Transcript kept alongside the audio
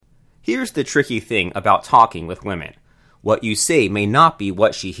Here's the tricky thing about talking with women. What you say may not be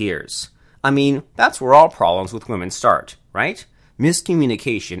what she hears. I mean, that's where all problems with women start, right?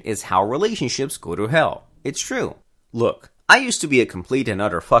 Miscommunication is how relationships go to hell. It's true. Look, I used to be a complete and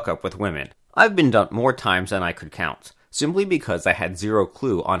utter fuck-up with women. I've been dumped more times than I could count, simply because I had zero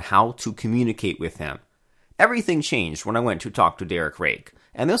clue on how to communicate with them. Everything changed when I went to talk to Derek Rake,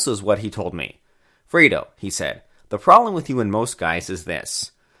 and this is what he told me. Fredo, he said, the problem with you and most guys is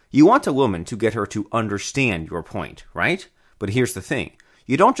this. You want a woman to get her to understand your point, right? But here's the thing.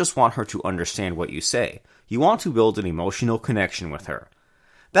 You don't just want her to understand what you say. You want to build an emotional connection with her.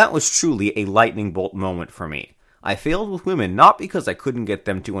 That was truly a lightning bolt moment for me. I failed with women not because I couldn't get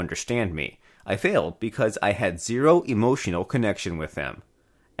them to understand me. I failed because I had zero emotional connection with them.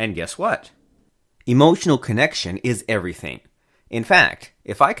 And guess what? Emotional connection is everything. In fact,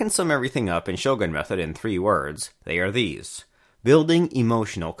 if I can sum everything up in Shogun Method in 3 words, they are these. Building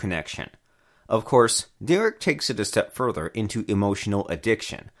emotional connection. Of course, Derek takes it a step further into emotional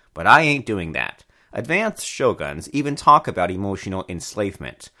addiction, but I ain't doing that. Advanced shoguns even talk about emotional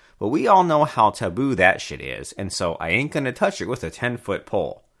enslavement, but we all know how taboo that shit is, and so I ain't gonna touch it with a 10-foot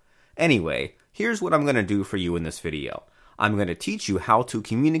pole. Anyway, here's what I'm gonna do for you in this video. I'm gonna teach you how to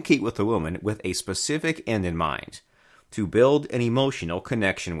communicate with a woman with a specific end in mind. To build an emotional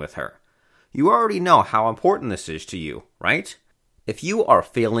connection with her. You already know how important this is to you, right? If you are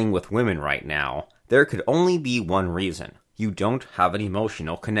failing with women right now, there could only be one reason. You don't have an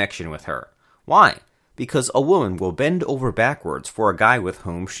emotional connection with her. Why? Because a woman will bend over backwards for a guy with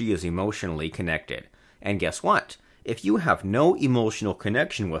whom she is emotionally connected. And guess what? If you have no emotional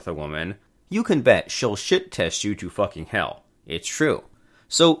connection with a woman, you can bet she'll shit test you to fucking hell. It's true.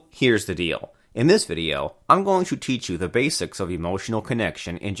 So here's the deal. In this video, I'm going to teach you the basics of emotional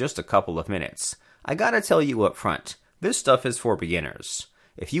connection in just a couple of minutes. I gotta tell you up front, this stuff is for beginners.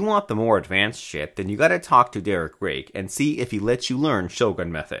 If you want the more advanced shit, then you gotta talk to Derek Rake and see if he lets you learn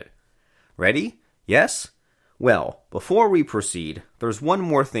Shogun Method. Ready? Yes? Well, before we proceed, there's one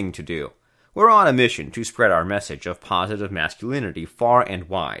more thing to do. We're on a mission to spread our message of positive masculinity far and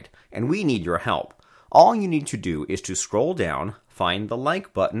wide, and we need your help. All you need to do is to scroll down, find the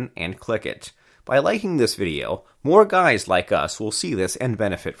like button, and click it. By liking this video, more guys like us will see this and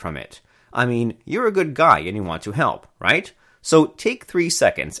benefit from it. I mean, you're a good guy and you want to help, right? So take 3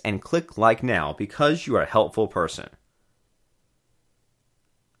 seconds and click like now because you are a helpful person.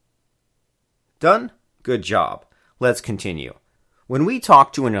 Done? Good job. Let's continue. When we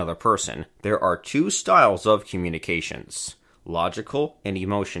talk to another person, there are 2 styles of communications, logical and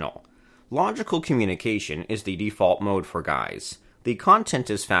emotional. Logical communication is the default mode for guys. The content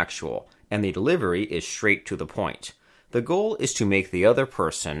is factual, and the delivery is straight to the point. The goal is to make the other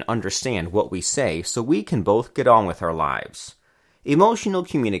person understand what we say so we can both get on with our lives. Emotional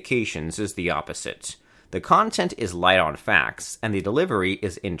communications is the opposite. The content is light on facts, and the delivery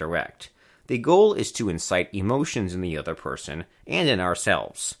is indirect. The goal is to incite emotions in the other person and in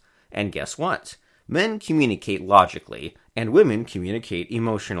ourselves. And guess what? Men communicate logically, and women communicate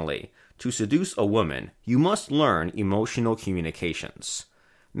emotionally. To seduce a woman, you must learn emotional communications.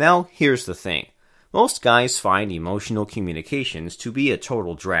 Now, here's the thing. Most guys find emotional communications to be a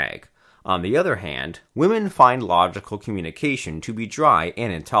total drag. On the other hand, women find logical communication to be dry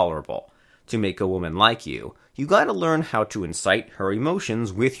and intolerable. To make a woman like you gotta learn how to incite her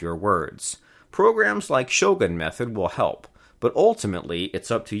emotions with your words. Programs like Shogun Method will help, but ultimately it's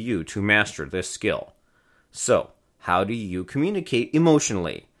up to you to master this skill. So, how do you communicate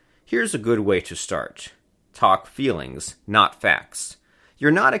emotionally? Here's a good way to start. Talk feelings, not facts. You're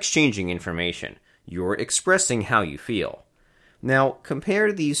not exchanging information. You're expressing how you feel. Now,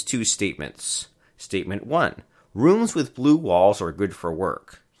 compare these 2 statements. Statement 1. Rooms with blue walls are good for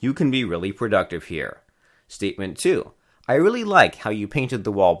work. You can be really productive here. Statement 2. I really like how you painted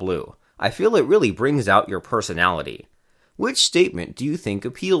the wall blue. I feel it really brings out your personality. Which statement do you think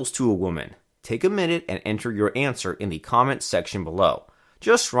appeals to a woman? Take a minute and enter your answer in the comments section below.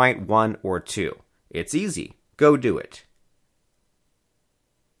 Just write 1 or 2. It's easy. Go do it.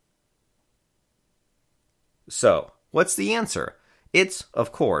 So, what's the answer? It's,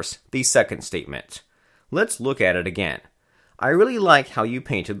 of course, the second statement. Let's look at it again. I really like how you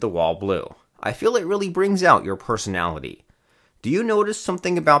painted the wall blue. I feel it really brings out your personality. Do you notice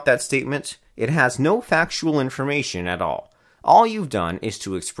something about that statement? It has no factual information at all. All you've done is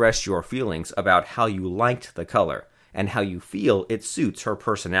to express your feelings about how you liked the color, and how you feel it suits her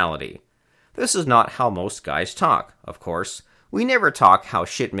personality. This is not how most guys talk, of course. We never talk how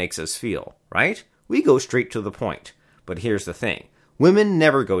shit makes us feel, right? We go straight to the point. But here's the thing. Women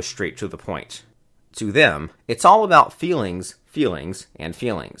never go straight to the point. To them, it's all about feelings, and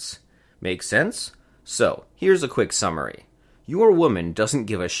feelings. Make sense? So, here's a quick summary. Your woman doesn't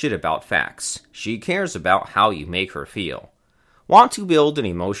give a shit about facts. She cares about how you make her feel. Want to build an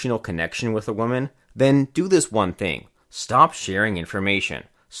emotional connection with a woman? Then do this one thing. Stop sharing information.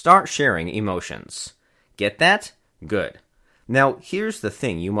 Start sharing emotions. Get that? Good. Now, here's the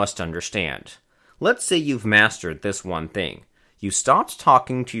thing you must understand. Let's say you've mastered this one thing. You stopped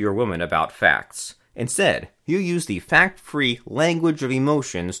talking to your woman about facts. Instead, you use the fact-free language of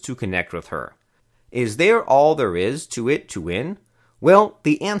emotions to connect with her. Is there all there is to it to win? Well,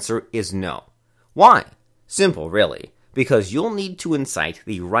 the answer is no. Why? Simple, really. Because you'll need to incite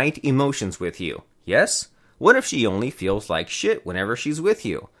the right emotions with you. Yes? What if she only feels like shit whenever she's with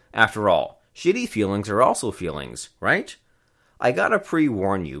you? After all, shitty feelings are also feelings, right? I gotta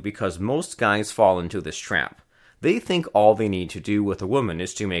pre-warn you because most guys fall into this trap. They think all they need to do with a woman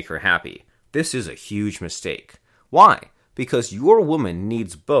is to make her happy. This is a huge mistake. Why? Because your woman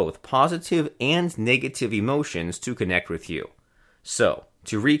needs both positive and negative emotions to connect with you. So,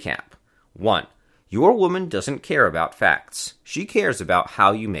 to recap. 1. Your woman doesn't care about facts. She cares about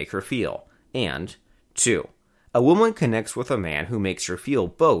how you make her feel. And 2. A woman connects with a man who makes her feel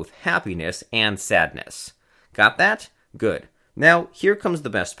both happiness and sadness. Got that? Good. Now, here comes the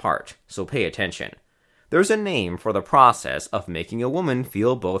best part, so pay attention. There's a name for the process of making a woman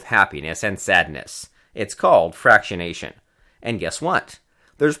feel both happiness and sadness. It's called fractionation. And guess what?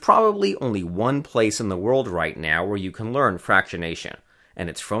 There's probably only one place in the world right now where you can learn fractionation, and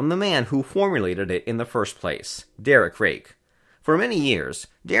it's from the man who formulated it in the first place, Derek Rake. For many years,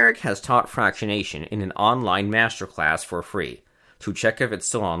 Derek has taught fractionation in an online masterclass for free. To check if it's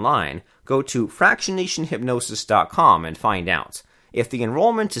still online, go to fractionationhypnosis.com and find out. If the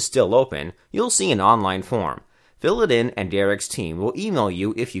enrollment is still open, you'll see an online form. Fill it in and Derek's team will email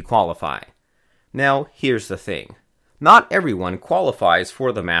you if you qualify. Now, here's the thing. Not everyone qualifies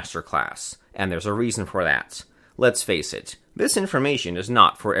for the masterclass, and there's a reason for that. Let's face it, this information is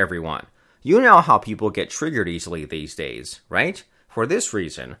not for everyone. You know how people get triggered easily these days, right? For this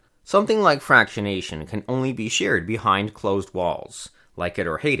reason, something like fractionation can only be shared behind closed walls. Like it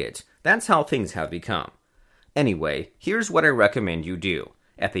or hate it, that's how things have become. Anyway, here's what I recommend you do.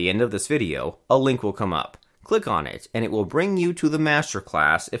 At the end of this video, a link will come up. Click on it, and it will bring you to the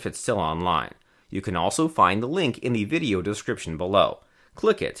masterclass if it's still online. You can also find the link in the video description below.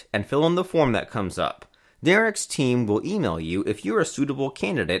 Click it and fill in the form that comes up. Derek's team will email you if you're a suitable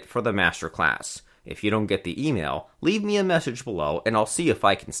candidate for the masterclass. If you don't get the email, leave me a message below and I'll see if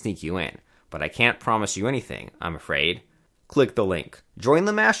I can sneak you in. But I can't promise you anything, I'm afraid. Click the link. Join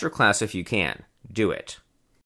the masterclass if you can. Do it.